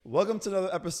Welcome to another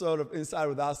episode of Inside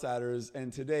with Outsiders,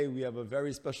 and today we have a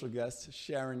very special guest,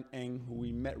 Sharon Eng, who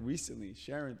we met recently.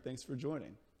 Sharon, thanks for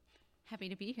joining. Happy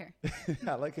to be here.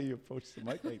 I like how you approach the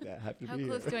mic like that. Happy to How be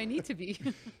close here. do I need to be?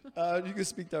 You can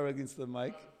speak directly into the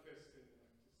mic.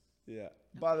 Yeah.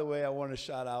 By the way, I want to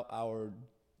shout out our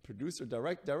producer,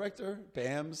 director,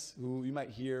 Bams, who you might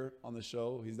hear on the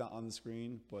show. He's not on the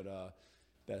screen, but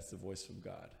that's the voice from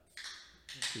God.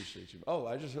 Appreciate you. Oh,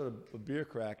 I just heard a beer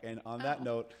crack, and on that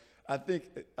note, I think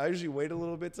I usually wait a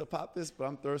little bit to pop this, but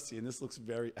I'm thirsty, and this looks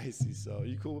very icy. So, are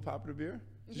you cool with popping a beer?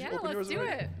 Did you Yeah, open let's yours do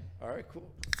already? it. All right, cool.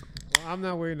 Well, I'm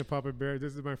not waiting to pop a beer.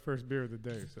 This is my first beer of the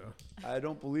day, so. I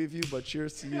don't believe you, but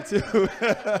cheers to you too.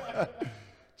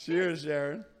 Cheers,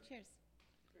 Sharon.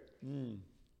 Cheers.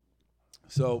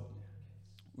 So,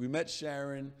 we met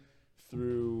Sharon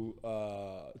through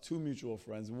two mutual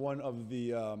friends. One of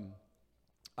the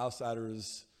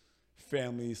Outsiders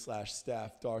family /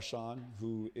 staff, Darshan,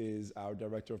 who is our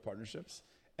director of partnerships.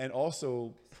 And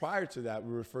also, prior to that,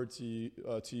 we referred to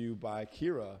you by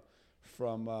Kira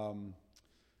from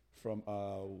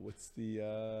what's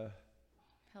the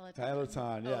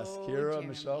Peloton. Yes, Oh, Kira Jeremy.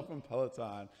 Michelle from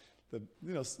Peloton, the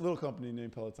little company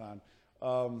named Peloton.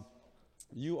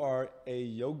 You are a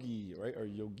yogi, right, or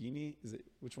yogini? Is it,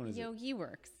 which one is it? Yogi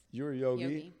works. You're a yogi,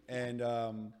 Yogi.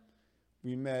 and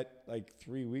we met like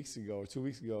 3 weeks ago or 2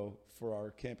 weeks ago for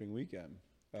our camping weekend,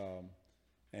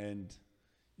 and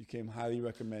you came highly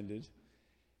recommended.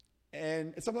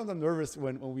 And sometimes I'm nervous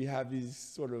when we have these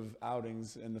sort of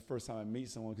outings and the first time I meet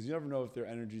someone, because you never know if their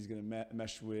energy is going to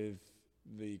mesh with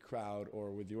the crowd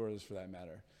or with yours for that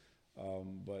matter.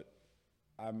 But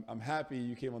I'm happy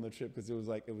you came on the trip because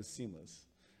it was seamless,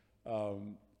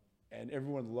 and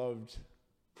everyone loved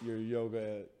your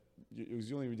yoga. It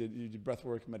was only you did breath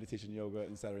work, meditation, yoga,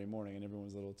 and Saturday morning, and everyone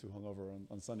was a little too hungover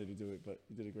on Sunday to do it, but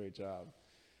you did a great job.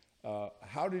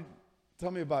 Tell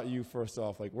me about you first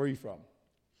off. Like, where are you from?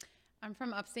 I'm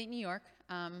from upstate New York,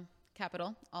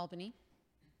 capital, Albany.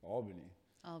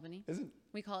 Albany.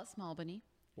 We call it Smallbany.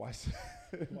 Why?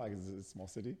 Why? Because it's a small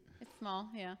city. It's small,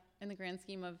 yeah, in the grand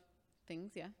scheme of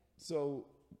things, yeah. So,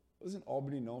 isn't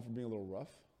Albany known for being a little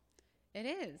rough? It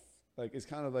is. Like it's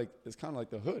kind of like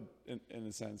the hood in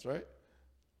a sense, right?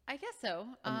 I guess so.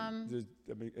 I'm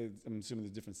assuming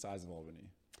there's different sides of Albany.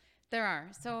 There are.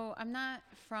 So I'm not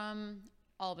from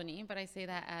Albany, but I say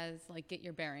that as like get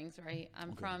your bearings, right?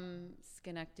 I'm from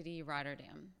Schenectady,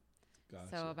 Rotterdam. Gotcha.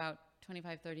 So about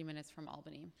 25, 30 minutes from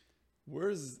Albany.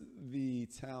 Where's the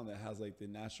town that has like the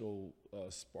natural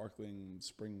sparkling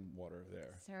spring water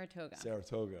there? Saratoga.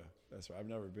 That's right. I've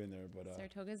never been there, but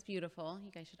Saratoga is beautiful.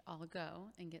 You guys should all go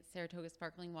and get Saratoga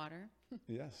sparkling water.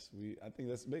 Yes, I think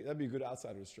that'd be a good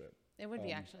outsider's trip. It would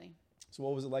be actually. So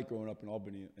what was it like growing up in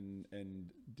Albany, and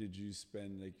did you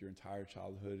spend like your entire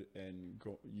childhood and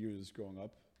years growing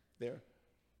up there?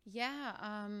 Yeah,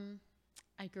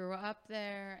 I grew up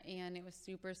there, and it was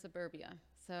super suburbia.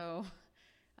 So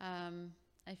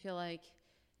I feel like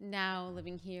now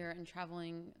living here and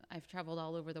traveling, I've traveled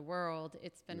all over the world.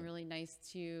 It's been really nice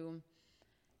to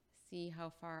see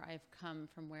how far I've come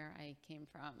from where I came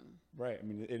from. Right. I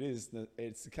mean,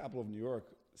 it's the capital of New York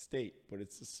State, but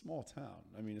it's a small town.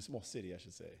 I mean, a small city, I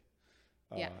should say.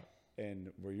 Yeah.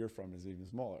 And where you're from is even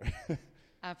smaller.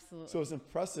 Absolutely. So it's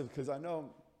impressive because I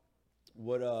know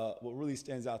what really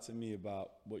stands out to me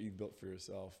about what you've built for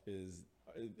yourself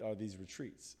are these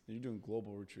retreats. You're doing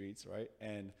global retreats, right?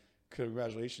 And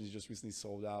congratulations, you just recently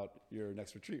sold out your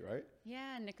next retreat, right?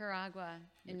 Yeah, Nicaragua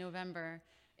in November.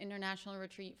 International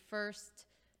retreat, first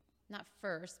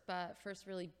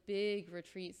really big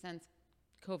retreat since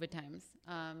COVID times.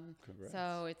 Congrats.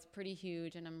 So it's pretty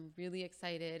huge, and I'm really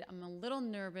excited. I'm a little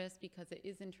nervous because it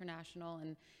is international,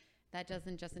 and that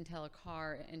doesn't just entail a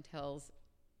car, it entails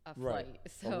a flight. Right.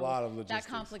 So a lot of logistics.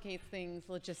 that complicates things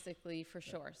logistically for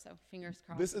sure. So fingers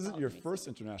crossed. This isn't your Albany. first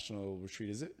international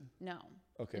retreat, is it? No.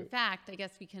 Okay. In fact, I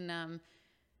guess we can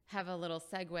have a little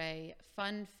segue.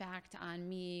 Fun fact on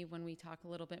me when we talk a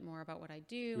little bit more about what I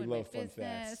do We and love my fun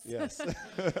business. facts.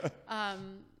 Yes.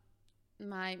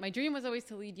 My dream was always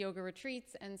to lead yoga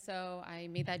retreats, and so I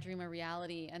made that dream a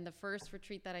reality. And the first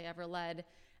retreat that I ever led,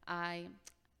 I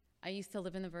used to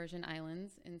live in the Virgin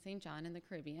Islands in St. John in the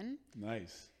Caribbean.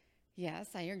 Nice. Yes,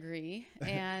 I agree.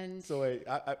 And So wait,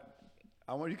 I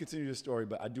want you to continue your story,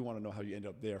 but I do want to know how you end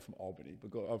up there from Albany,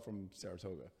 but go up from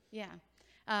Saratoga. yeah.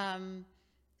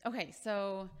 Okay,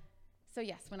 so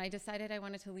yes, when I decided I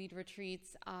wanted to lead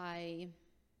retreats, I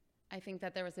think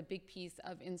that there was a big piece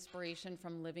of inspiration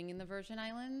from living in the Virgin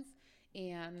Islands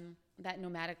and that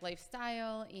nomadic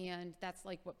lifestyle, and that's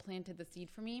like what planted the seed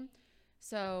for me.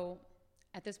 So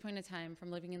at this point in time,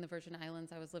 from living in the Virgin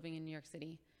Islands, I was living in New York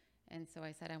City. And so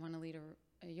I said, I want to lead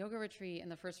a yoga retreat.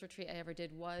 And the first retreat I ever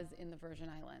did was in the Virgin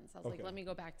Islands. I was like, let me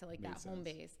go back to like Makes that home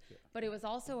sense. base. Yeah. But it was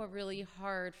also a really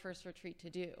hard first retreat to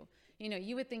do. You know,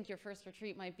 you would think your first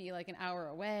retreat might be like an hour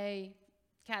away,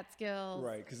 Catskills.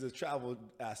 Right, because the travel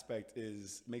aspect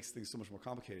makes things so much more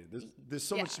complicated. There's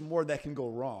so Yeah. much more that can go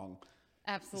wrong.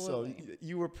 Absolutely. So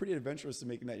you were pretty adventurous in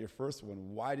making that your first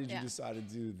one. Why did you Yeah. decide to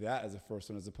do that as a first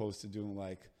one as opposed to doing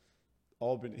like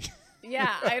Albany?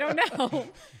 Yeah, I don't know.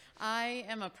 I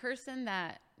am a person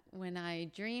that when I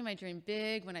dream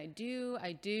big. When I do,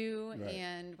 I do. Right.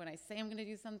 And when I say I'm going to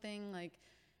do something, like,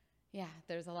 yeah,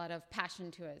 there's a lot of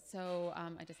passion to it. So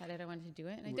I decided I wanted to do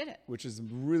it, and I did it. Which is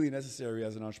really necessary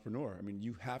as an entrepreneur. I mean,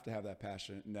 you have to have that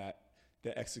passion and that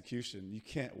execution. You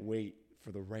can't wait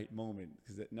for the right moment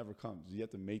because it never comes. You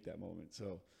have to make that moment.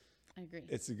 So I agree.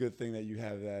 it's a good thing that you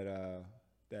have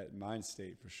that mind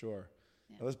state for sure.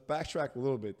 Yeah. Now, let's backtrack a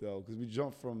little bit though, because we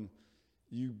jumped from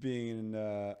you being in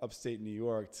upstate New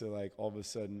York to like all of a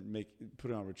sudden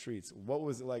putting on retreats. What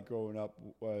was it like growing up,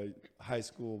 high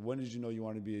school? When did you know you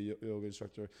wanted to be a yoga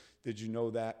instructor? Did you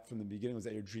know that from the beginning? Was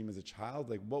that your dream as a child?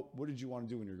 Like what did you want to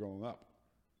do when you were growing up?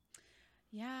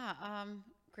 Yeah,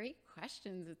 great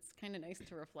questions. It's kind of nice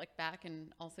to reflect back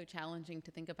and also challenging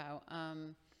to think about.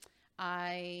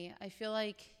 I feel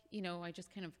like, you know, I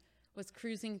just kind of was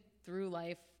cruising through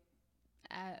life.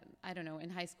 I don't know, in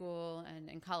high school and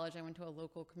in college. I went to a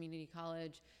local community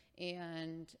college,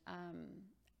 and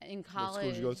in college.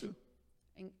 What school did you go to?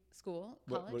 In school,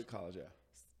 college. What college? Yeah.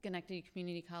 Schenectady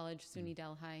Community College, SUNY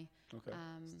Delhi. Okay.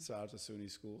 Shout out to SUNY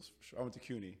schools. For sure. I went to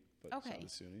CUNY, but Okay. shout out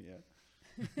to SUNY.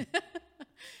 Yeah.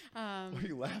 Why are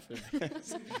you laughing?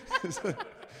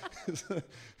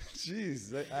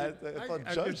 Jeez, I thought It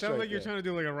judge sounds right like you're there. trying to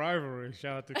do like a rivalry.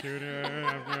 Shout out to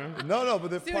CUNY. No,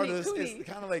 but they're part of this. SUNY. It's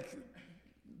kind of like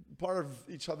part of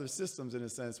each other's systems in a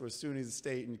sense, where SUNY's a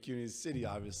state and CUNY's a city,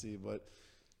 obviously, but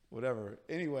whatever.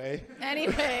 Anyways,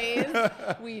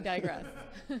 we digress.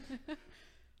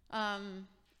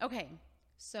 Okay,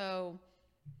 so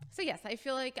yes, I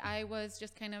feel like I was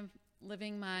just kind of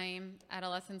living my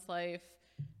adolescence life.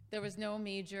 There was no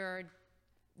major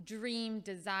dream,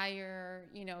 desire,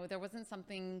 you know, there wasn't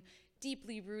something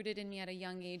deeply rooted in me at a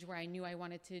young age where I knew I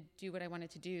wanted to do what I wanted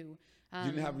to do. you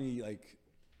didn't have any like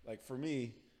for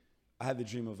me, I had the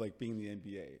dream of like being in the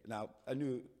NBA. Now I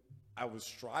knew I was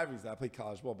striving to. I played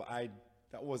college ball, but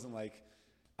that wasn't like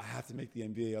I have to make the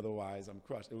NBA otherwise I'm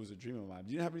crushed. It was a dream of mine.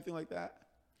 Do you have anything like that?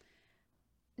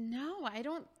 No, I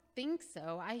don't think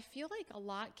so. I feel like a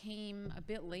lot came a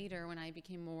bit later when I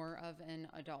became more of an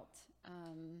adult.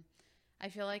 I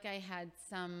feel like I had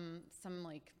some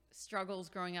like struggles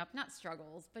growing up, not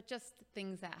struggles, but just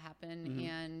things that happen. Mm-hmm.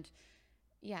 And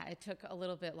yeah, it took a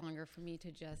little bit longer for me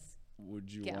to just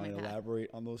Would you get on want to my path. elaborate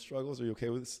on those struggles? Are you okay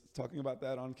with talking about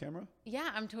that on camera? Yeah,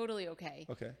 I'm totally okay.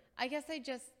 Okay. I guess I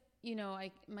just, you know,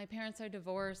 my parents are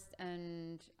divorced,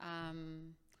 and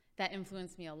that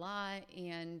influenced me a lot.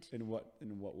 And In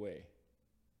what way?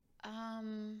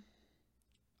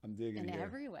 I'm digging in here.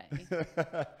 every way.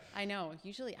 I know.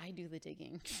 Usually I do the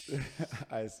digging.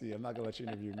 I see. I'm not gonna let you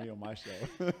interview me on my show.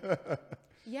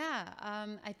 Yeah,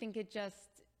 I think it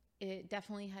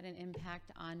definitely had an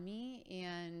impact on me,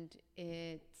 and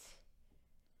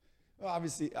Well,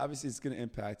 obviously, it's gonna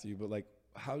impact you. But like,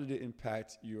 how did it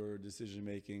impact your decision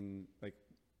making? Like,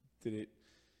 did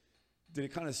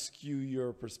it kind of skew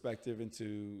your perspective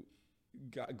into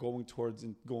going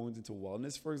into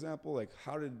wellness, for example? Like,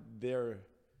 how did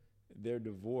their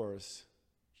divorce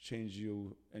change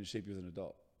you and shape you as an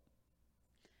adult?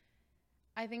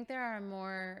 I think there are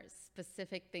more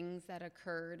specific things that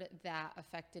occurred that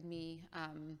affected me,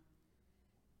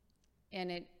 and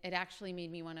it actually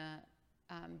made me want to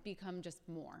become just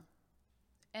more.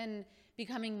 And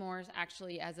becoming more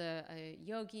actually as a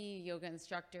yoga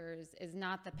instructor is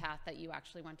not the path that you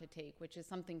actually want to take, which is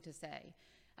something to say.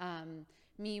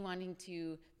 Me wanting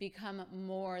to become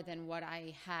more than what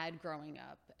I had growing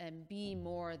up and be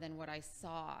more than what I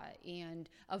saw and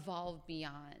evolve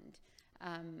beyond.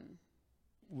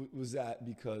 Was that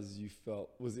because you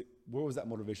felt, where was that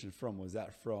motivation from? Was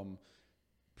that from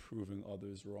proving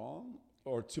others wrong,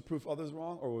 or to prove others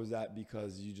wrong? Or was that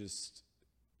because you just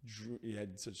you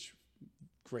had such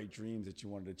great dreams that you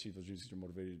wanted to achieve those dreams because you're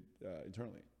motivated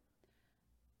internally?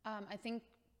 I think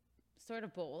sort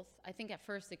of both. I think at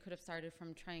first it could have started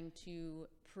from trying to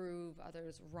prove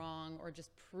others wrong, or just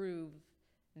prove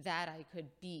that I could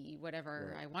be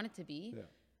whatever Right. I wanted to be. Yeah.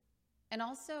 And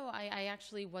also, I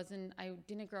actually I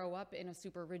didn't grow up in a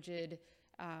super rigid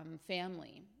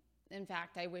family. In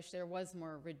fact, I wish there was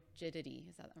more rigidity.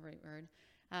 Is that the right word?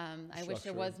 I wish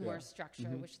there was more structure.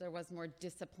 I wish there was more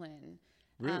discipline.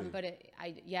 Really?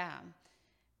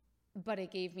 But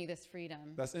it gave me this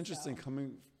freedom. That's interesting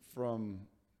coming from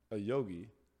a yogi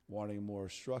wanting more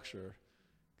structure,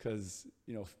 because,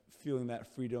 you know, feeling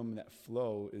that freedom, that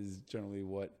flow is generally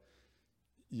what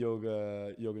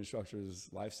yoga instructors'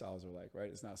 lifestyles are like, right?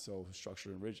 It's not so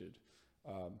structured and rigid,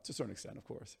 to a certain extent, of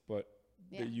course, but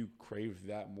that you crave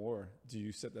that more. Do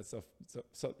you set that up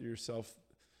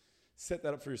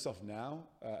for yourself now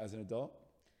as an adult?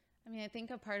 I mean, I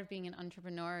think a part of being an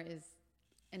entrepreneur is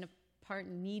in a part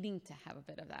needing to have a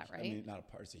bit of that, right? I mean, not a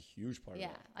part, it's a huge part of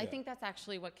that. I think that's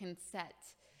actually what can set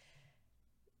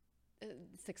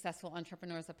successful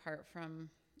entrepreneurs apart from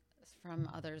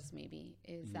others, maybe,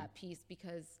 is that piece.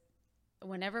 Because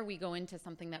whenever we go into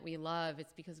something that we love,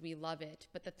 it's because we love it.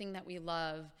 But the thing that we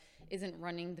love isn't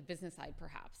running the business side,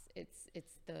 perhaps. It's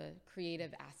the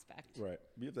creative aspect. Right.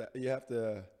 You have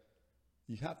to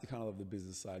kind of love the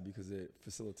business side because it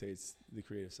facilitates the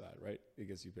creative side, right? It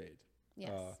gets you paid.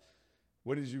 Yes.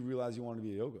 When did you realize you wanted to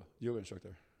be a yoga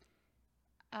instructor?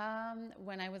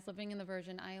 When I was living in the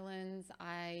Virgin Islands,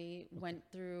 I went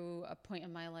through a point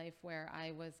in my life where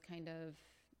I was kind of,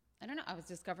 I was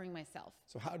discovering myself.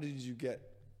 So how did you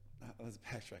let's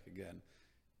backtrack again.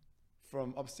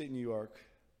 From upstate New York,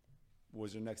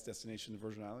 was your next destination the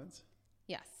Virgin Islands?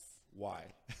 Yes.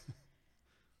 Why?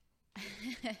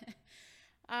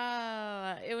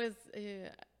 It was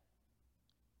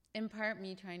in part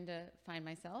me trying to find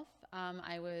myself.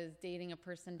 I was dating a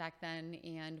person back then,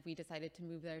 and we decided to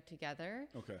move there together.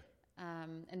 Okay.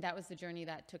 And that was the journey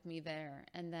that took me there.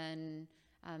 And then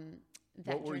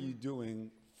what were you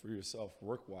doing for yourself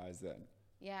work-wise then?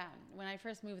 Yeah. When I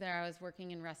first moved there, I was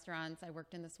working in restaurants. I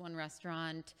worked in this one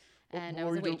restaurant, and I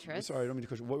was a waitress. Sorry, I don't mean to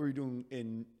question. What were you doing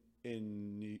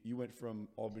you went from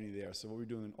Albany there, so what were you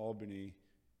doing in Albany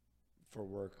for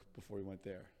work before you went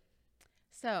there?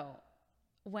 So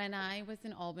when I was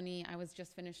in Albany, I was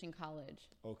just finishing college.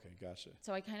 Okay, gotcha.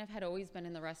 So I kind of had always been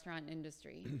in the restaurant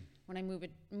industry. When I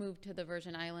moved to the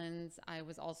Virgin Islands, I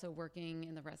was also working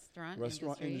in the restaurant industry.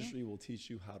 Restaurant industry will teach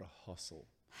you how to hustle.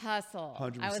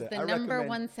 100%. I was the number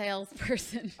one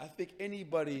salesperson. I think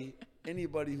anybody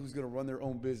who's going to run their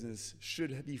own business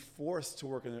should be forced to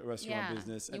work in a restaurant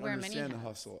business and understand the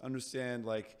hustle. Understand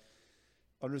what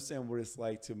it's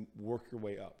like to work your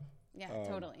way up. Yeah,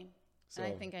 totally. And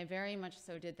I think I very much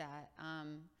so did that.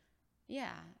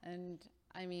 And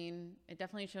I mean, it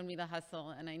definitely showed me the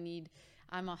hustle, and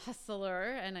I'm a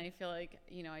hustler, and I feel like,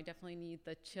 I definitely need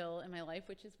the chill in my life,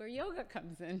 which is where yoga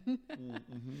comes in.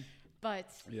 Mm-hmm.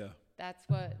 But that's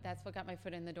what got my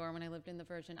foot in the door when I lived in the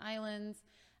Virgin Islands.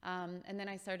 And then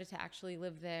I started to actually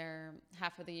live there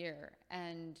half of the year.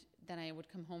 And then I would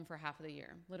come home for half of the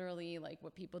year. Literally, like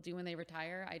what people do when they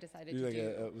retire, I decided to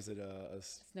do. Was it a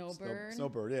snowbird?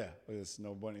 Snowbird, yeah. It was a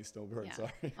snow bunny, snowbird, yeah.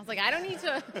 Sorry. I was like, I don't need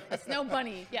a snow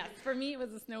bunny. Yes, for me, it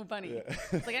was a snow bunny. Yeah.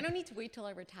 It's like, I don't need to wait till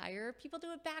I retire. People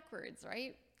do it backwards,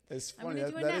 right? It's funny.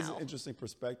 That is an interesting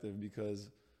perspective, because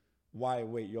why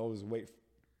wait? You always wait.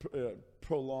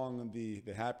 Prolong the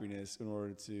happiness in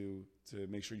order to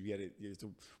make sure you get it. You have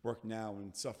to work now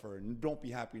and suffer, and don't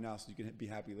be happy now so you can be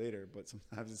happy later. But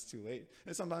sometimes it's too late,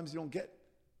 and sometimes you don't get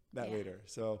that later.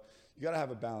 So you got to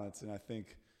have a balance, and I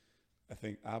think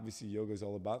obviously yoga is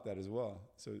all about that as well.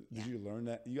 So did you learn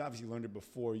that? You obviously learned it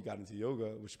before you got into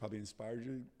yoga, which probably inspired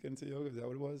you to get into yoga. Is that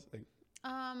what it was?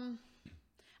 I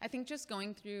think just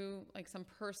going through like some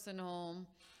personal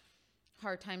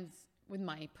hard times with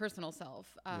my personal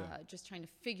self, just trying to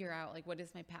figure out like, what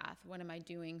is my path? What am I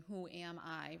doing? Who am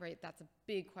I? Right? That's a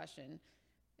big question.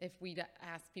 If I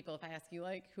ask you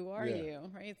like, who are you?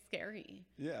 Right? It's scary.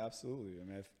 Yeah, absolutely. I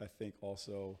mean, I think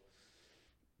also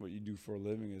what you do for a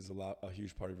living is a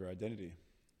huge part of your identity.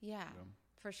 Yeah,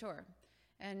 for sure.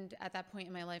 And at that point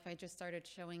in my life, I just started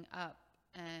showing up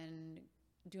and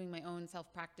doing my own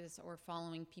self-practice or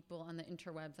following people on the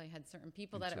interwebs. I had certain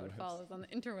people that I would follow on the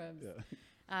interwebs.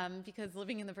 Because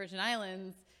living in the Virgin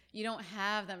Islands, you don't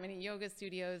have that many yoga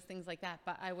studios, things like that.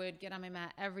 But I would get on my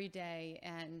mat every day,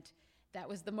 and that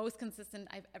was the most consistent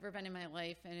I've ever been in my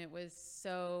life. And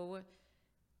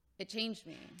it changed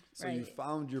me. So you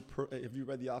found have you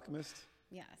read The Alchemist?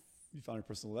 Yes. You found your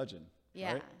personal legend.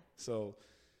 Yeah. Right? So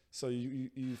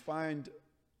you find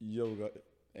yoga,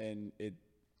 and it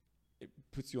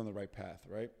puts you on the right path,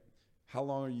 right? How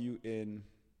long are you in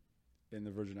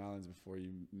the Virgin Islands before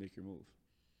you make your move?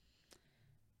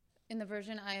 In the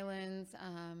Virgin Islands,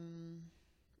 on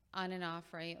and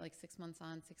off, right? Like 6 months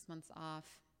on, 6 months off.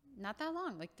 Not that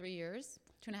long, like 3 years,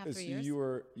 2.5, 3 years. You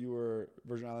were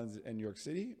Virgin Islands and New York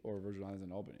City, or Virgin Islands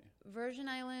and Albany? Virgin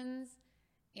Islands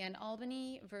and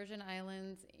Albany, Virgin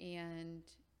Islands and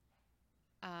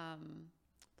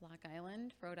Block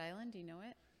Island, Rhode Island. Do you know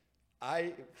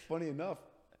it? Funny enough,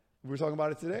 we were talking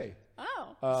about it today.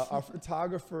 Oh. Our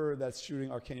photographer that's shooting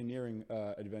our canyoneering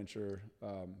adventure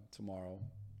tomorrow,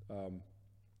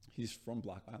 he's from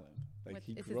Block Island. Like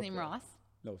Is his name Ross?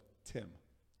 No, Tim.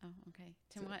 Oh, okay.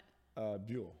 Tim what?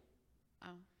 Buell. Oh.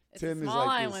 It's Tim a small is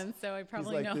like island, so I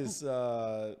probably know. He's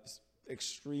like this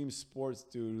extreme sports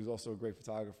dude who's also a great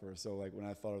photographer. So like when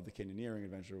I thought of the canyoneering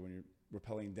adventure, when you're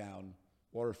rappelling down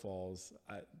waterfalls,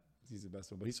 he's the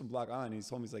best one. But he's from Block Island. He's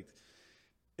told me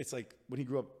it's like when he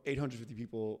grew up, 850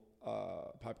 people,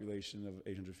 population of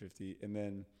 850, and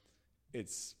then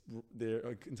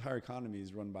their entire economy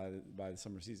is run by the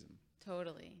summer season.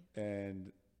 Totally.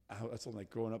 And I told him, like,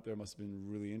 growing up there must have been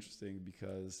really interesting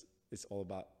because it's all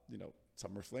about,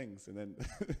 summer flings, and then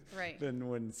right. then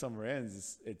when summer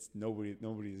ends, it's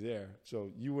nobody's there.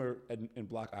 So you were in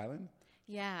Block Island?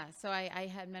 Yeah. So I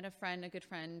had met a good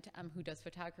friend who does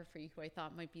photography, who I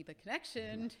thought might be the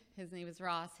connection. Mm-hmm. His name is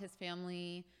Ross. His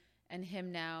family and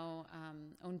him now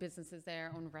own businesses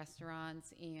there, own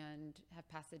restaurants, and have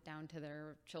passed it down to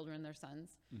their children, their sons.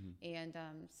 Mm-hmm. And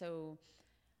so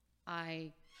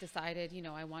I decided,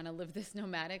 I want to live this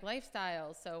nomadic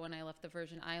lifestyle. So when I left the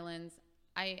Virgin Islands,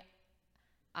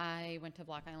 I went to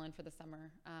Block Island for the summer,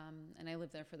 and I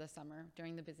lived there for the summer.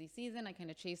 During the busy season, I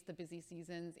kind of chased the busy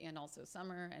seasons and also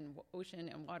summer and ocean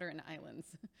and water and islands.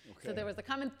 Okay. So there was a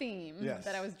common theme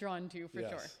that I was drawn to for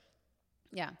sure.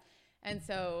 Yeah. And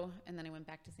then I went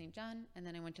back to St. John, and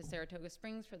then I went to Saratoga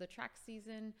Springs for the track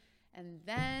season. And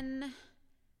then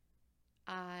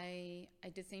I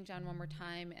did St. John one more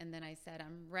time, and then I said,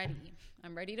 I'm ready.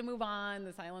 I'm ready to move on.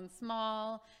 This island's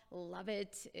small. Love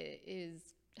it. It is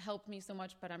helped me so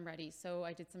much, but I'm ready. So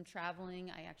I did some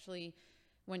traveling. I actually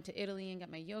went to Italy and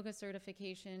got my yoga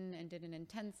certification and did an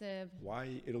intensive.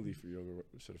 Why Italy for yoga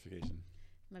certification?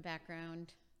 My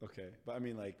background. Okay. But I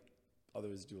mean, like,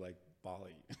 others do, like,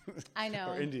 Bali. I know.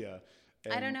 Or India.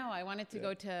 I don't know. I wanted to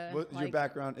go to... Your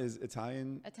background is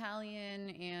Italian?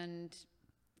 Italian and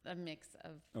a mix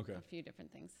of a few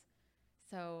different things.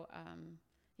 So,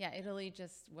 Italy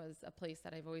just was a place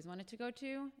that I've always wanted to go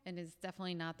to, and is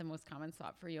definitely not the most common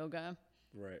spot for yoga.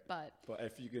 Right. But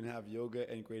if you can have yoga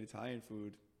and great Italian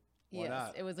food, why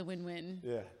not? It was a win-win.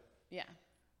 Yeah. Yeah.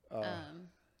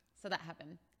 So that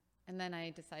happened. And then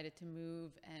I decided to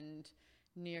move, and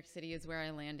New York City is where I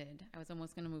landed. I was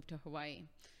almost going to move to Hawaii,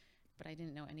 but I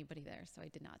didn't know anybody there, so I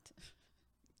did not.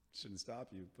 Shouldn't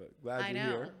stop you, but glad you're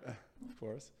here, of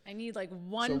course. I need like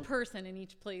one person in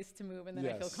each place to move, and then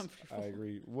I feel comfortable. I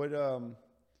agree. What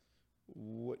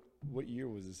year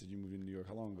was this that you moved to New York?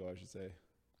 How long ago, I should say?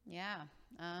 Yeah.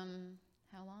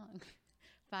 How long?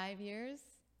 5 years?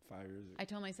 5 years ago. I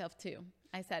told myself 2.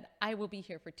 I said, I will be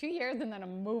here for 2 years, and then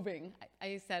I'm moving.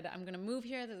 I said, I'm going to move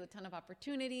here. There's a ton of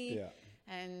opportunity. Yeah.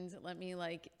 And let me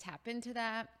tap into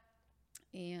that.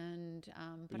 And,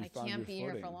 but I can't be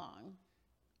here for long.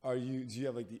 Do you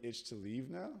have the itch to leave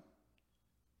now?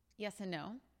 Yes and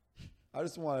no. I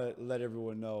just want to let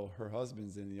everyone know her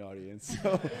husband's in the audience.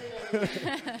 So.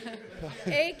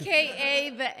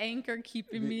 AKA the anchor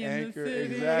keeping me in the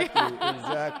city.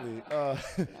 Exactly.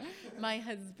 My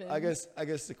husband. I guess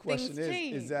the question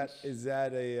is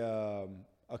that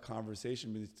a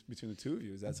conversation between the two of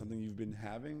you? Is that something you've been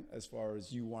having as far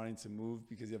as you wanting to move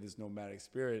because you have this nomadic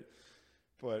spirit?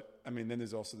 But I mean, then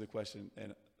there's also the question,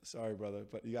 and sorry, brother,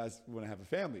 but you guys want to have a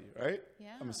family, right?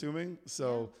 Yeah. I'm assuming.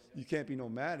 So you can't be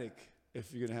nomadic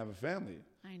if you're going to have a family.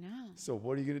 I know. So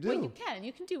what are you going to do? Well, you can.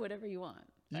 You can do whatever you want.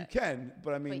 You can,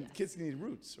 but I mean, kids need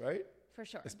roots, right? For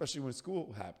sure. Especially when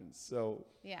school happens. So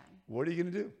yeah. What are you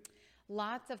going to do?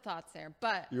 Lots of thoughts there,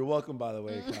 but... You're welcome, by the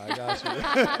way. I got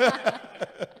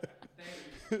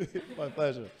you. My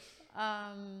pleasure.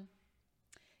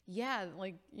 Yeah,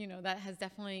 that has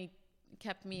definitely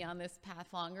kept me on this path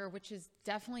longer, which is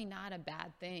definitely not a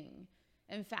bad thing.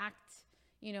 In fact,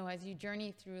 as you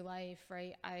journey through life,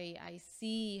 right, I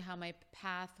see how my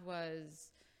path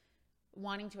was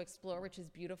wanting to explore, which is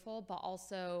beautiful, but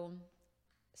also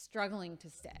struggling to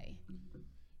stay.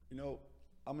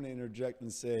 I'm going to interject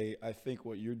and say, I think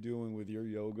what you're doing with your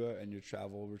yoga and your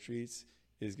travel retreats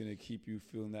is going to keep you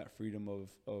feeling that freedom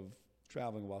of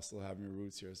traveling while still having your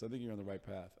roots here. So I think you're on the right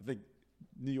path. I think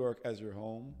New York as your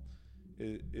home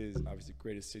is obviously the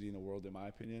greatest city in the world, in my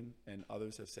opinion, and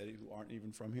others have said it who aren't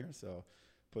even from here. So,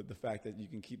 but the fact that you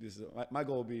can keep this, my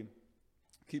goal would be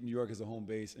keep New York as a home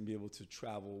base and be able to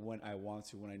travel when I want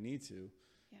to, when I need to,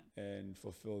 and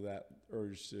fulfill that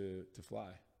urge to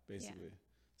fly, basically. Yeah.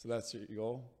 So that's your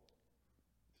goal?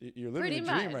 You're living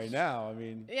the dream right now. I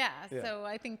mean. Yeah. So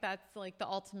I think that's the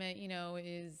ultimate,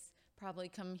 is probably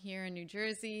come here in New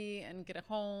Jersey and get a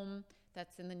home,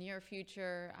 that's in the near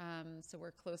future. So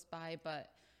we're close by, but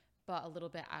a little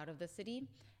bit out of the city.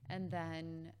 And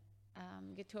then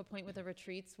get to a point with the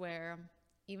retreats where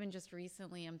even just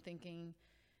recently I'm thinking,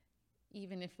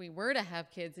 even if we were to have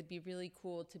kids, it'd be really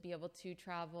cool to be able to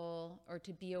travel or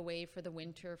to be away for the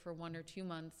winter for 1 or 2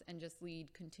 months and just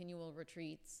lead continual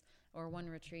retreats, or one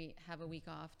retreat, have a week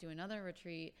off, do another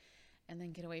retreat, and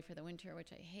then get away for the winter,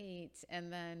 which I hate,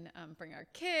 and then bring our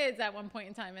kids at one point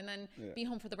in time, and then be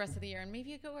home for the rest of the year, and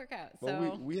maybe go work out.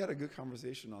 Well, we had a good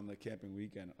conversation on the camping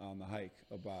weekend on the hike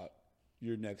about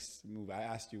your next move. I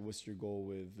asked you, what's your goal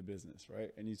with the business,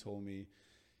 right? And you told me,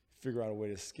 figure out a way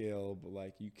to scale, but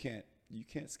like you can't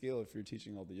scale if you're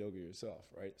teaching all the yoga yourself,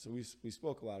 right? So we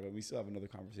spoke a lot about it. We still have another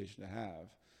conversation to have,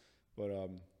 but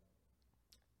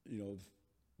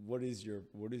what is your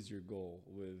goal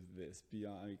with this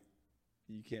beyond? I mean,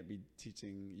 you can't be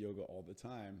teaching yoga all the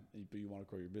time, but you want to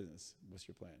grow your business. What's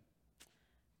your plan?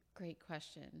 Great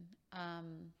question.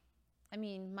 I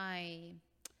mean, my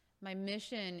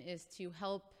mission is to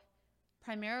help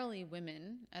primarily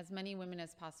women, as many women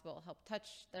as possible, help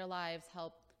touch their lives,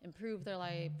 help improve their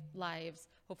lives,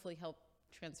 hopefully help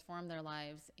transform their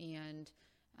lives. And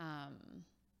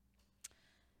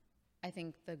I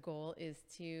think the goal is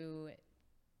to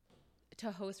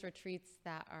host retreats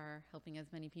that are helping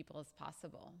as many people as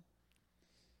possible.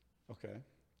 Okay.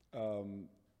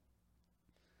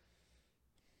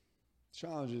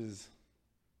 Challenge is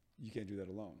you can't do that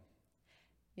alone.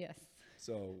 Yes.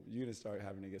 So you're going to start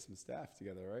having to get some staff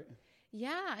together, right?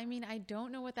 Yeah, I mean, I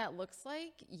don't know what that looks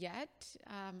like yet.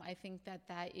 I think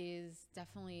that is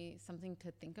definitely something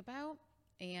to think about,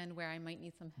 and where I might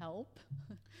need some help.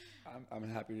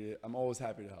 I'm always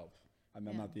happy to help. I'm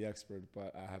not the expert,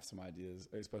 but I have some ideas,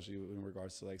 especially in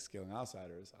regards to like scaling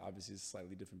outsiders. Obviously, it's a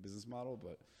slightly different business model,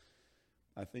 but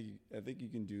I think you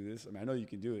can do this. I mean, I know you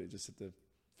can do it. Just have to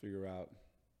figure out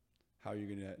how you're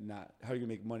gonna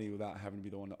make money without having to be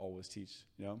the one to always teach.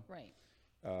 You know, right?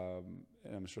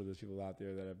 And I'm sure there's people out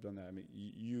there that have done that. I mean,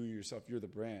 you yourself, you're the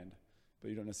brand, but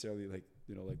you don't necessarily like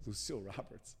Lucille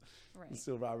Roberts. Right.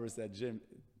 Lucille Roberts, that gym.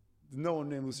 No one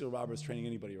named Lucille Roberts training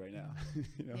anybody right now.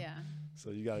 You know? Yeah. So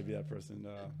you got to be that person.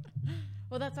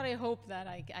 Well, that's what I hope that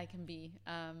I can be,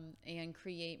 and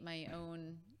create my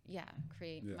own,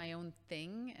 my own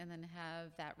thing, and then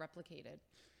have that replicated.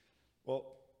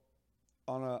 Well,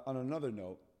 on another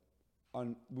note,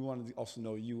 we wanted to also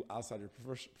know you outside your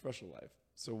professional life.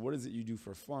 So what is it you do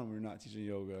for fun when you're not teaching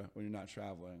yoga, when you're not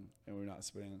traveling, and we're not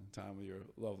spending time with your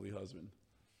lovely husband?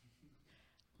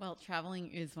 Well, traveling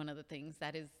is one of the things.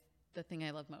 That is the thing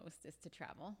I love most, is to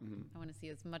travel. Mm-hmm. I want to see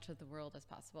as much of the world as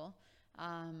possible.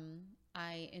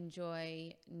 I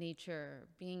enjoy nature,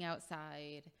 being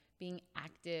outside, being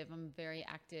active. I'm very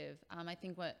active. I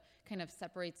think what kind of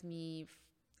separates me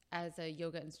as a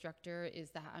yoga instructor is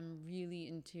that I'm really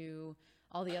into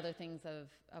all the other things of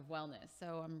wellness.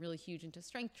 So I'm really huge into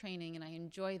strength training, and I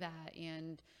enjoy that.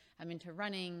 And I'm into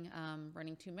running,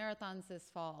 running 2 marathons this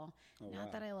fall.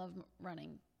 Not that I love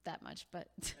running that much, but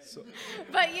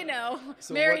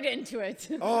married into it.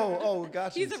 Oh,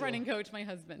 gotcha. He's a running coach, my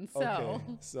husband. So, okay.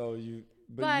 So you,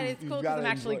 but it's cool because I'm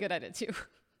actually good at it too.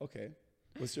 Okay.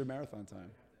 What's your marathon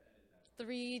time?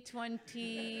 3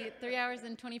 hours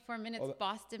and 24 minutes,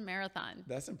 Boston Marathon.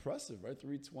 That's impressive, right?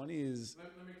 3:20 is.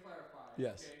 Let me clarify.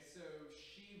 Yes. Okay, so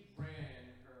she ran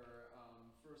her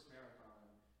first marathon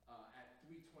at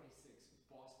 3:26.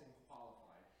 Boston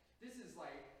qualified. This is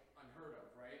like unheard of,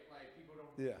 right? Like people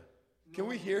don't. Yeah. Can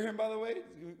we hear him, by the way?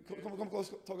 Come close.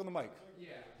 Talk on the mic. Yeah.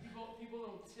 People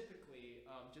don't typically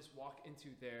just walk into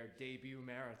their debut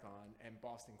marathon and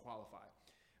Boston qualify.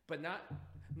 But not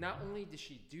only did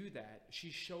she do that, she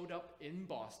showed up in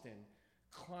Boston,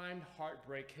 climbed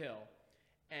Heartbreak Hill,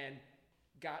 and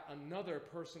got another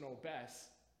personal best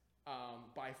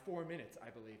by 4 minutes, I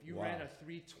believe. You ran a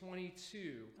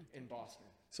 3:22 in Boston.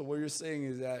 So what you're saying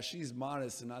is that she's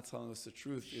modest and not telling us the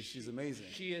truth. She's amazing.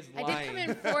 She is lying. I did come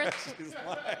in fourth,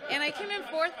 and I came in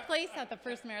 4th place at the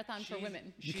first marathon for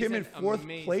women. You came in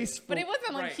 4th place, but it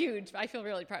wasn't like huge. I feel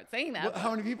really proud saying that.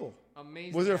 How many people?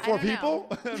 Amazing. Was there 4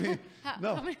 people? I mean,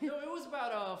 no. No, it was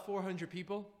about 400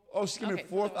 people. Oh, she came in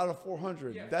 4th out of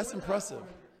 400. Yeah, that's impressive.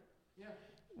 Yeah.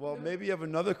 Well, maybe you have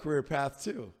another career path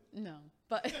too. No,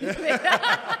 but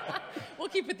we'll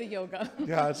keep it the yoga.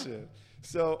 Gotcha.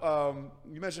 So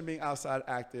you mentioned being outside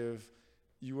active.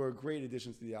 You were a great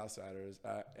addition to the Outsiders,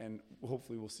 and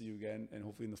hopefully we'll see you again, and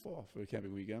hopefully in the fall for the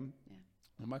camping weekend. Yeah.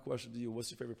 And my question to you, what's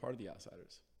your favorite part of the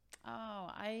Outsiders? Oh,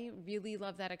 I really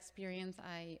love that experience.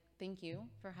 I thank you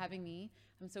for having me.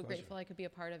 I'm so grateful I could be a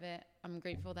part of it. I'm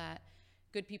grateful that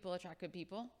good people attract good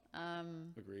people.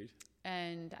 Agreed.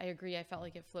 And I agree. I felt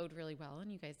like it flowed really well,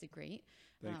 and you guys did great.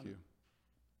 Thank you.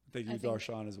 Thank I you, think-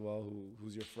 Darshan, as well,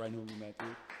 who's your friend who we met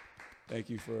through. Thank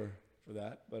you for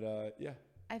that. But yeah,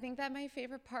 I think that my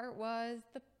favorite part was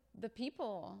the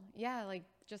people. Yeah, like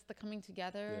just the coming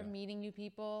together, Yeah. meeting new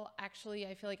people. Actually,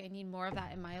 I feel like I need more of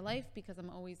that in my life because I'm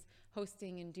always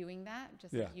hosting and doing that,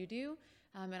 just like Yeah. you do.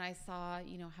 And I saw,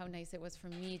 how nice it was for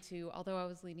me to, although I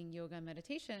was leading yoga and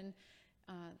meditation,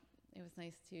 it was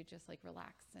nice to just like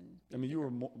relax and. I mean, you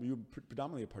were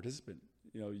predominantly a participant.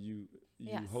 You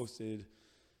Yes. hosted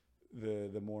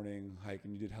the morning hike,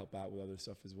 and you did help out with other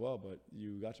stuff as well. But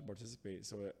you got to participate,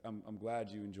 so I'm glad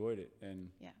you enjoyed it.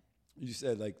 And Yeah. you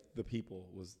said like the people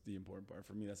was the important part.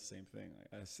 For me, that's the same thing.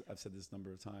 I've said this a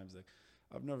number of times. Like,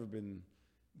 I've never been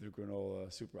the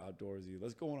granola super outdoorsy.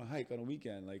 Let's go on a hike on a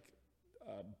weekend. Like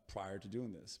prior to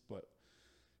doing this, but.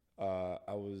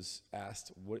 I was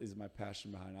asked, what is my passion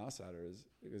behind Outsiders?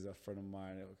 Because a friend of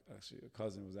mine, actually a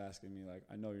cousin, was asking me, like,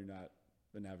 I know you're not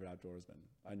an avid outdoorsman.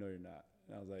 I know you're not.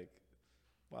 And I was like,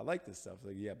 well, I like this stuff.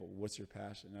 Like, yeah, but what's your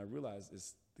passion? And I realized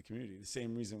it's the community. The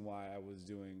same reason why I was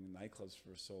doing nightclubs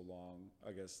for so long.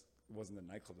 I guess it wasn't the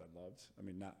nightclubs I loved. I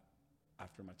mean, not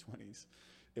after my 20s.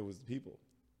 It was the people.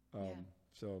 Yeah.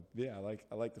 So yeah,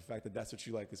 I like the fact that that's what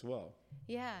you like as well.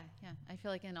 Yeah. I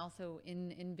feel like, and also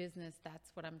in business,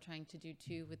 that's what I'm trying to do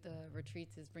too with the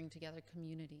retreats is bring together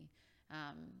community.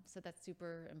 So that's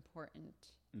super important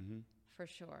for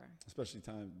sure. Especially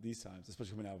these times,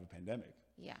 especially coming out of a pandemic.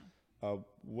 Yeah.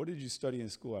 What did you study in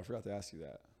school? I forgot to ask you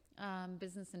that.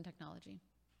 Business and technology.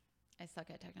 I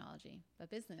suck at technology, but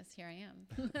business, here I am.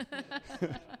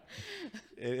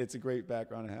 It's a great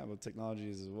background to have with technology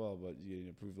as well, but you need to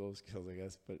improve those skills, I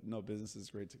guess. But no, business is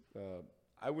great.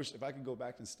 I wish if I could go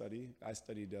back and study. I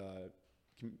studied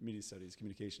media studies,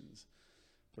 communications.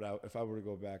 But if I were to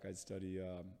go back, I'd study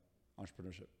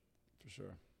entrepreneurship for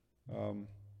sure.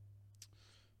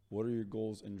 What are your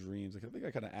goals and dreams? Like, I think I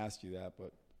kind of asked you that,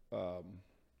 but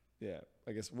yeah,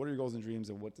 I guess what are your goals and dreams,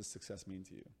 and what does success mean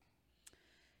to you?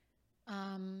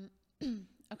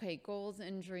 Okay, goals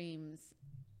and dreams.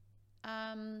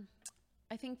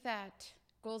 I think that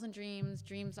goals and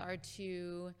dreams are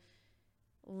to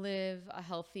live a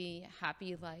healthy,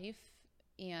 happy life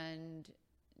and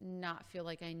not feel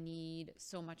like I need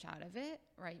so much out of it,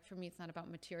 right? For me, it's not about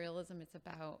materialism. It's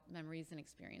about memories and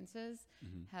experiences.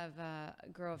 Have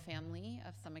grow a family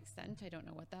of some extent. I don't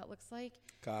know what that looks like.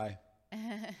 Kai,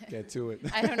 get to it.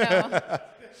 I don't know.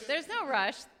 There's no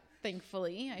rush,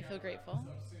 thankfully. I feel grateful.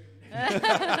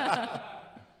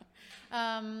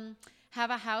 Have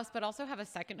a house, but also have a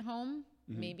second home,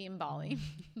 maybe in Bali.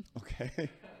 Okay.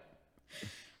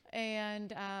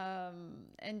 And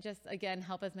just again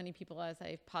help as many people as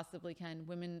I possibly can,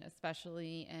 women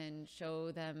especially, and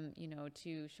show them,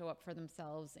 to show up for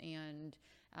themselves and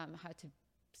how to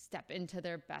step into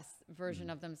their best version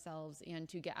of themselves and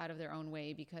to get out of their own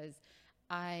way, because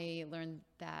I learned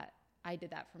that I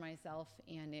did that for myself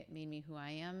and it made me who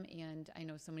I am, and I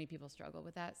know so many people struggle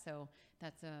with that, so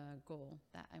that's a goal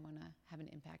that I want to have an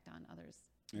impact on others.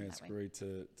 Yeah, it's great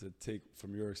to take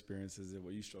from your experiences and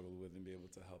what you struggled with and be able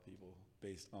to help people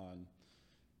based on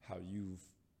how you've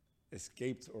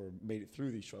escaped or made it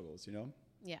through these struggles,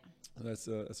 Yeah. And that's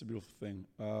a beautiful thing.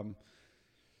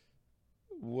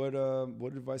 What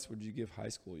advice would you give high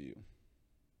school you?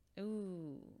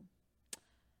 Ooh.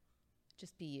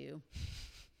 Just be you.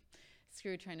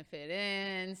 Screw trying to fit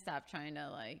in. Stop trying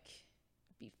to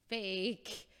be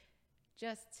fake.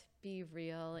 Just be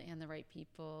real, and the right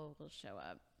people will show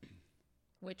up,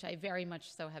 which I very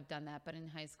much so have done that. But in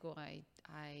high school,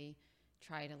 I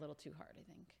tried a little too hard, I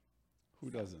think.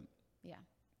 Who doesn't? Yeah.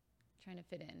 Trying to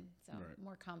fit in. So Right.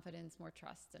 More confidence, more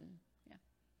trust, and yeah.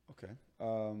 Okay.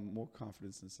 More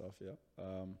confidence and stuff. Yeah.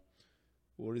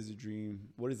 What is a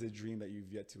dream? What is a dream that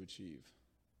you've yet to achieve?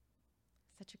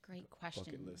 Such a great question.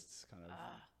 Bucket lists kind of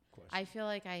question. I feel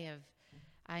like I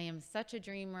am such a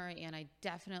dreamer, and I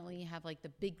definitely have the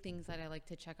big things that I like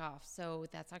to check off. So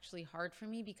that's actually hard for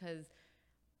me because,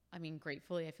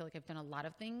 gratefully, I feel like I've done a lot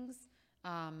of things.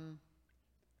 I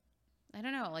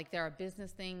don't know, there are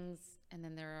business things, and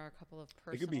then there are a couple of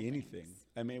personal It could be anything.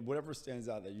 things. Whatever stands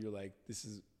out that you're like, this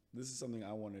is something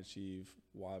I want to achieve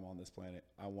while I'm on this planet.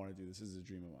 I want to do this. This is a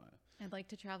dream of mine. I'd like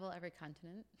to travel every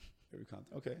continent. Every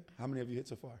continent. Okay. How many have you hit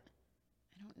so far?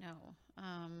 I don't know.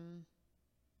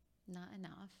 Not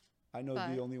enough. I know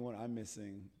the only one I'm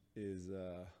missing is,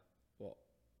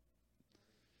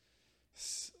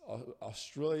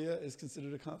 Australia is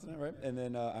considered a continent, right? And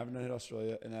then I haven't hit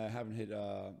Australia, and I haven't hit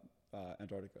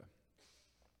Antarctica.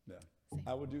 Yeah. Same.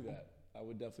 I would do that. I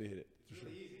would definitely hit it. For sure.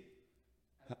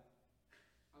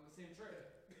 the same trip.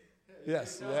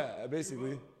 Yes, There you yeah, go.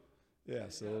 basically. You Yeah,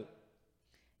 so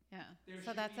Yeah. There So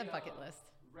should that's be a bucket list.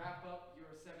 Wrap up your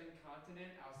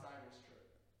 7-continent outsiders trip.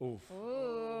 oof.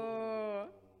 Ooh.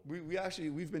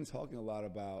 We've been talking a lot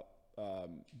about,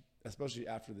 especially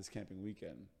after this camping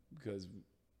weekend, because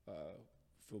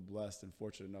feel blessed and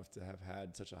fortunate enough to have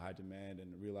had such a high demand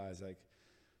and realize like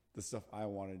the stuff I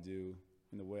want to do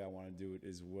and the way I want to do it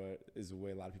is the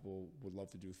way a lot of people would love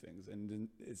to do things, and then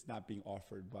it's not being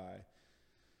offered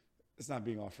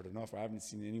enough. Or I haven't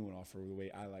seen anyone offer the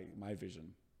way I like my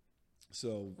vision.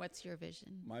 So What's your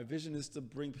vision? my vision is to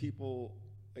bring people,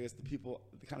 I guess the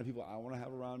kind of people I want to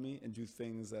have around me, and do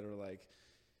things that are like,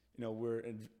 we're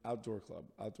an outdoor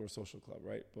social club,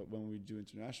 right? But when we do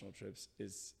international trips,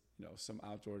 it's, some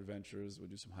outdoor adventures. We'll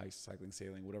do some hikes, cycling,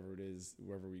 sailing, whatever it is,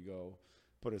 wherever we go.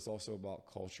 But it's also about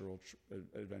cultural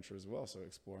adventure as well. So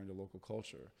exploring the local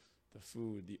culture, the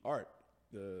food, the art,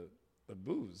 the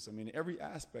booze. I mean, every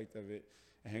aspect of it,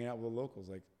 and hanging out with the locals,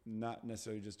 like not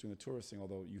necessarily just doing the tourist thing,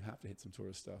 although you have to hit some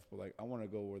tourist stuff. But like, I want to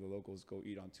go where the locals go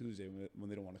eat on Tuesday when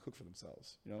they don't want to cook for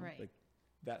themselves, Right. like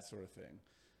that sort of thing.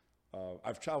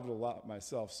 I've traveled a lot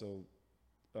myself, so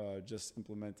just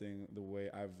implementing the way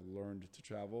I've learned to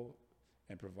travel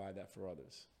and provide that for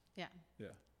others. Yeah. Yeah.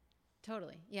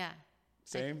 Totally. Yeah.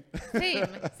 Same?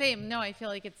 Same. No, I feel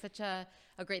like it's such a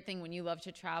great thing when you love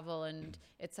to travel, and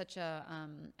it's such a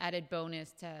added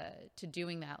bonus to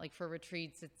doing that. Like for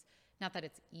retreats, it's not that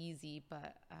it's easy,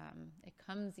 but it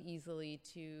comes easily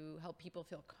to help people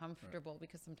feel comfortable,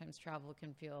 because sometimes travel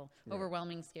can feel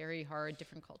overwhelming, scary, hard,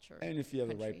 different culture. And if you have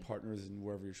the country. right partners in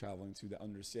wherever you're traveling to that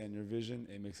understand your vision,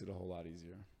 it makes it a whole lot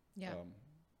easier. Yeah.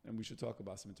 And we should talk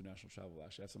about some international travel,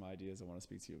 actually. I have some ideas I want to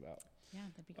speak to you about. Yeah,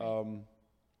 that'd be great.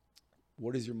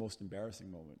 What is your most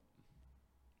embarrassing moment?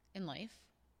 In life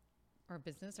or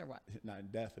business or what? Not in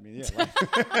death. I mean, yeah.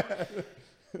 Life.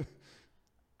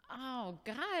 Oh,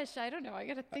 gosh. I don't know. I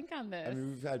got to think on this. I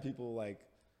mean, we've had people like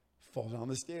fall down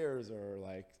the stairs or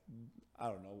like, I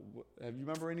don't know. Have you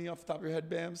remember any off the top of your head,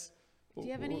 Bams? Do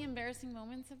you have any embarrassing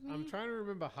moments of me? I'm trying to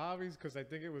remember Javi's because I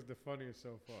think it was the funniest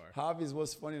so far. Javi's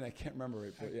was funny and I can't remember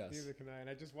it, but yes. Neither can I, and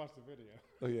I just watched the video.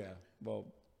 Oh, yeah. Well,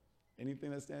 anything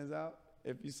that stands out?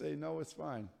 If you say no, it's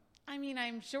fine. I mean,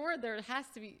 I'm sure there has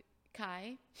to be.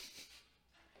 Kai? I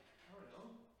don't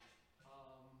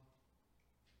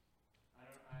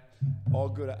know. All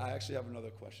good. I actually have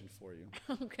another question for you.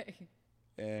 Okay.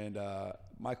 And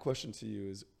my question to you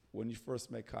is, when you first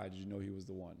met Kai, did you know he was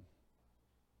the one?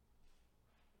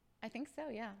 I think so,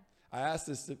 yeah. I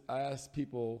asked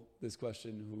people this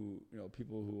question who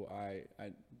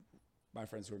my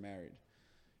friends who are married.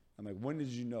 I'm like, when did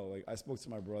you know? Like, I spoke to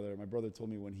my brother. My brother told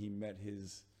me when he met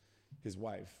his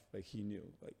wife, like he knew.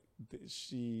 Like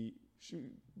she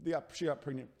got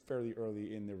pregnant fairly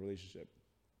early in their relationship.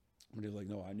 But he was like,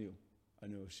 no, I knew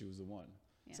she was the one.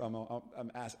 Yeah. So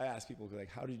I ask people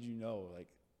like, how did you know? Like,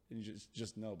 and you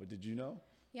just know, but did you know?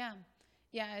 Yeah.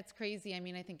 Yeah, it's crazy. I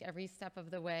mean, I think every step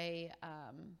of the way,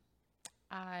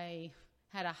 I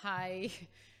had a high,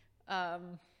 I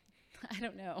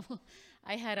don't know.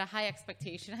 I had a high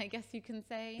expectation, I guess you can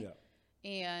say.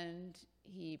 Yeah. And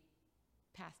he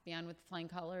passed me on with flying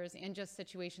colors, and just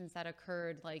situations that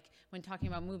occurred, like when talking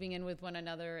about moving in with one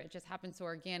another, it just happened so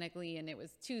organically, and it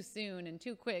was too soon and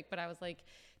too quick. But I was like,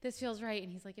 this feels right.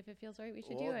 And he's like, if it feels right, we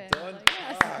should do it. I was like,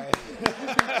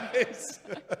 yes.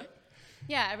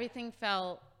 Yeah, everything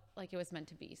felt like it was meant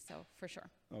to be. So for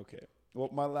sure. Okay. Well,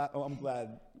 I'm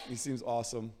glad. He seems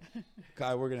awesome.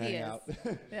 Kai, we're going to hang out.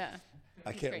 Yeah.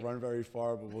 I can't run very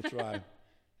far, but we'll try.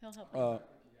 He'll help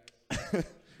me.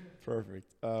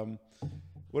 Perfect.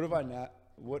 What have I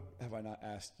not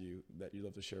asked you that you'd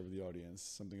love to share with the audience?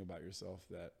 Something about yourself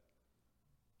that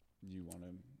you want to...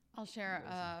 I'll share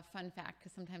a fun fact,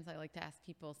 because sometimes I like to ask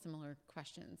people similar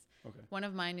questions. Okay. One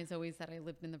of mine is always that I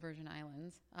lived in the Virgin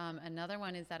Islands. Another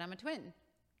one is that I'm a twin.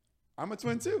 I'm a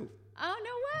twin too. Oh,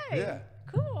 no way. Yeah.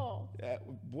 Cool. Yeah.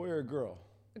 Boy or girl?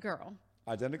 A girl.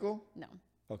 Identical? No.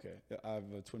 Okay. I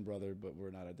have a twin brother, but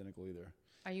we're not identical either.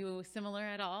 Are you similar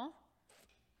at all?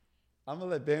 I'm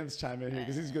going to let Bams chime in here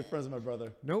because he's good friends with my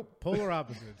brother. Nope, polar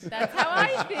opposites. That's how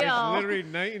I feel. It's literally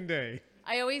night and day.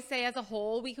 I always say as a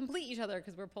whole, we complete each other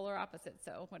because we're polar opposites.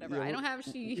 So whatever. Yeah, I don't have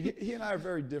she. He and I are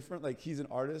very different. Like, he's an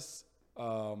artist,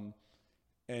 but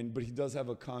he does have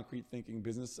a concrete thinking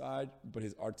business side, but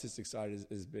his artistic side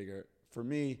is bigger. For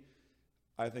me,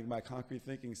 I think my concrete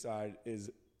thinking side is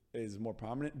more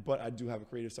prominent, but I do have a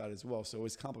creative side as well. So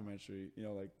it's complementary,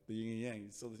 like the yin and yang.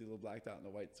 You still see a little blacked out in the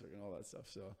white and all that stuff.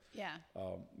 So Yeah.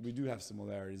 We do have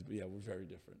similarities, but yeah, we're very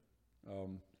different.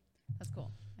 That's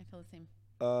cool. I feel the same.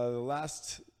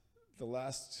 The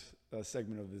last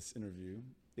segment of this interview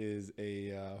is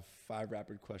a five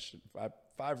rapid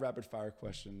fire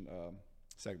question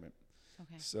segment.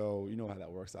 Okay. So you know how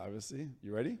that works, obviously.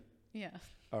 You ready? Yeah.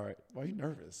 All right. Why are you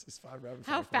nervous? It's 5 rapid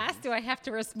How fire fast questions. do I have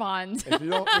to respond? If you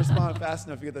don't respond fast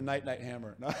enough, you get the night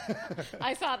hammer. No.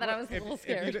 I saw that. I was a little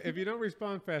scared. If you don't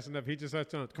respond fast enough, he just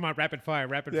starts on. Come on, rapid fire.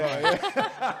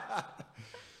 Yeah.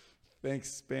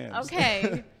 Thanks, spams.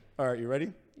 Okay. All right. You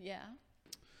ready? Yeah.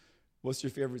 What's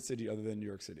your favorite city other than New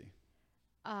York City?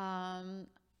 Can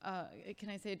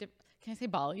I say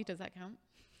Bali? Does that count?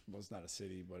 Well, it's not a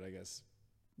city, but I guess,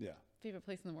 yeah. Favorite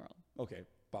place in the world? Okay,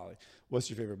 Bali. What's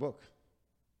your favorite book?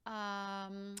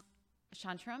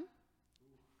 Shantram.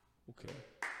 Okay.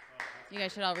 You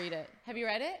guys should all read it. Have you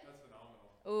read it? That's phenomenal.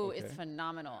 Oh, Okay. it's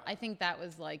phenomenal. I think that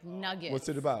was like nuggets. What's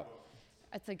it about?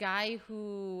 It's a guy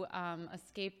who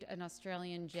escaped an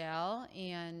Australian jail,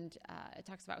 and it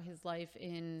talks about his life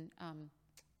in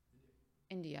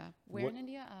India. Where What- in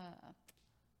India?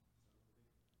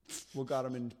 What got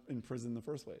him in prison in the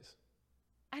first place?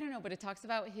 I don't know, but it talks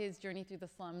about his journey through the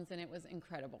slums, and it was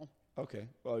incredible. Okay.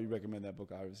 Well, you recommend that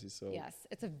book, obviously. So Yes,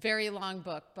 it's a very long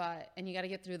book, and you got to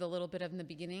get through the little bit of in the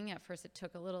beginning. At first, it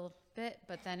took a little bit,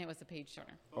 but then it was a page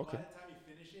turner. Okay. By the time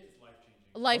you finish it, it's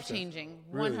life-changing. Life changing,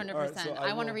 Really? 100%. All right, so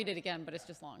I want to will- read it again, but it's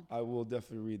just long. I will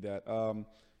definitely read that.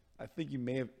 I think you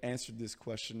may have answered this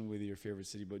question with your favorite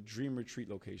city, but dream retreat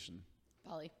location.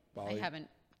 Bali. Bali. I haven't.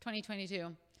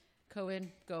 2022, COVID,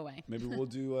 go away. Maybe we'll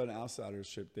do an outsiders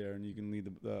trip there, and you can lead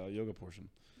the yoga portion.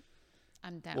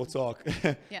 I'm down. We'll talk.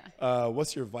 Yeah.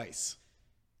 What's your vice?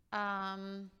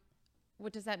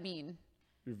 What does that mean?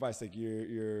 Your vice, like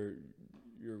your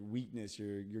weakness,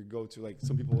 your go-to. Like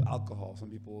some people alcohol, some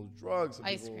people drugs, some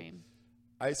Ice people cream.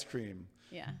 Ice cream.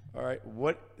 Yeah. All right.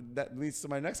 That leads to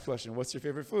my next question. What's your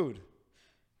favorite food?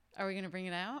 Are we gonna bring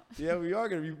it out? Yeah, we are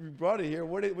gonna. We brought it here.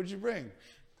 What did you bring?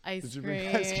 Ice Did you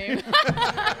cream. bring ice cream?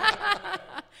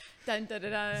 Dun, dun,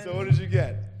 dun, dun. So what did you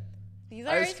get? These are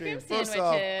ice cream sandwiches. First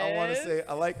off, I want to say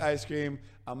I like ice cream.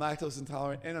 I'm lactose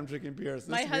intolerant, and I'm drinking beer.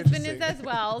 So My this will be husband is interesting. as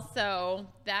well, so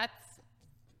that's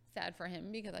sad for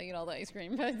him because I get all the ice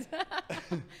cream. But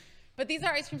but these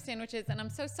are ice cream sandwiches, and I'm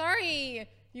so sorry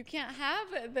you can't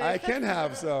have this. I can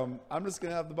have some. I'm just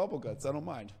gonna have the bubble guts. I don't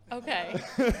mind. Okay.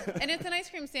 And it's an ice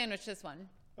cream sandwich, this one.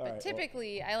 All But right,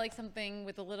 typically, I like something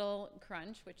with a little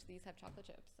crunch, which these have chocolate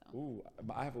chips. So. Ooh,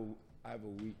 I have a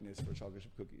weakness for chocolate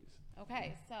chip cookies.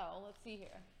 Okay, so let's see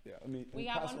here. Yeah, let me We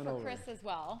pass got one for over. Chris as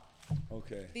well.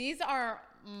 Okay. These are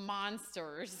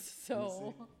monsters.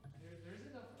 So,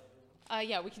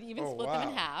 yeah, we could even Oh, split them in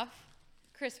wow. half.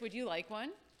 Chris, would you like one?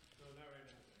 No, not right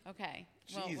now. Okay.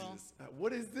 Well, Jesus,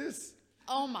 what is this?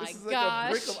 oh my This is like gosh.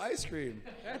 a brick of ice cream.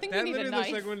 I think That we need a literally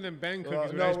knife. looks like one of them bang cookies Well,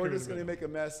 with no, ice we're cream in just the gonna middle. make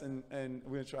a mess, and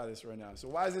we're gonna try this right now. So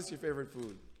why is this your favorite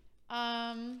food?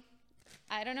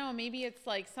 I don't know. Maybe it's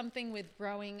like something with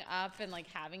growing up and like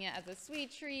having it as a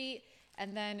sweet treat.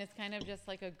 And then it's kind of just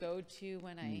like a go-to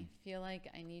when I feel like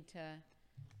I need to,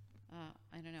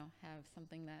 I don't know, have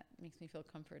something that makes me feel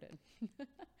comforted.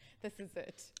 This is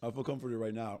it. I feel comforted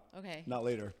right now. Okay. Not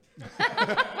later.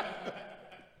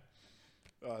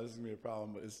 Oh, this is gonna be a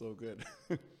problem, but it's so good.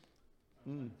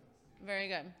 Very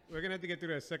good. We're gonna have to get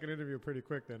through that second interview pretty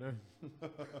quick then, huh? Do a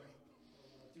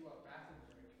bathroom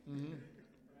break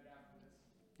right after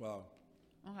this. Wow.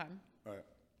 Okay. All right.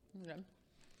 Good.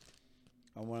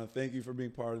 I want to thank you for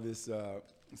being part of this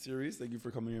series. Thank you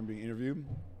for coming here and being interviewed.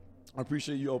 I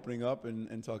appreciate you opening up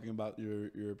and talking about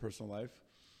your personal life.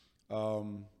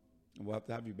 And we'll have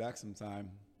to have you back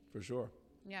sometime for sure.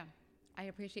 Yeah. I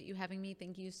appreciate you having me.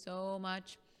 Thank you so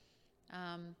much.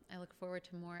 I look forward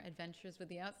to more adventures with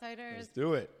the Outsiders. Let's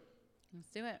do it. Let's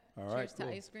do it. All Cheers right, to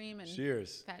cool. ice cream and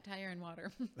Cheers. fat tire and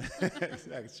water.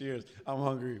 Exactly. Cheers. I'm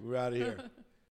hungry. We're out of here.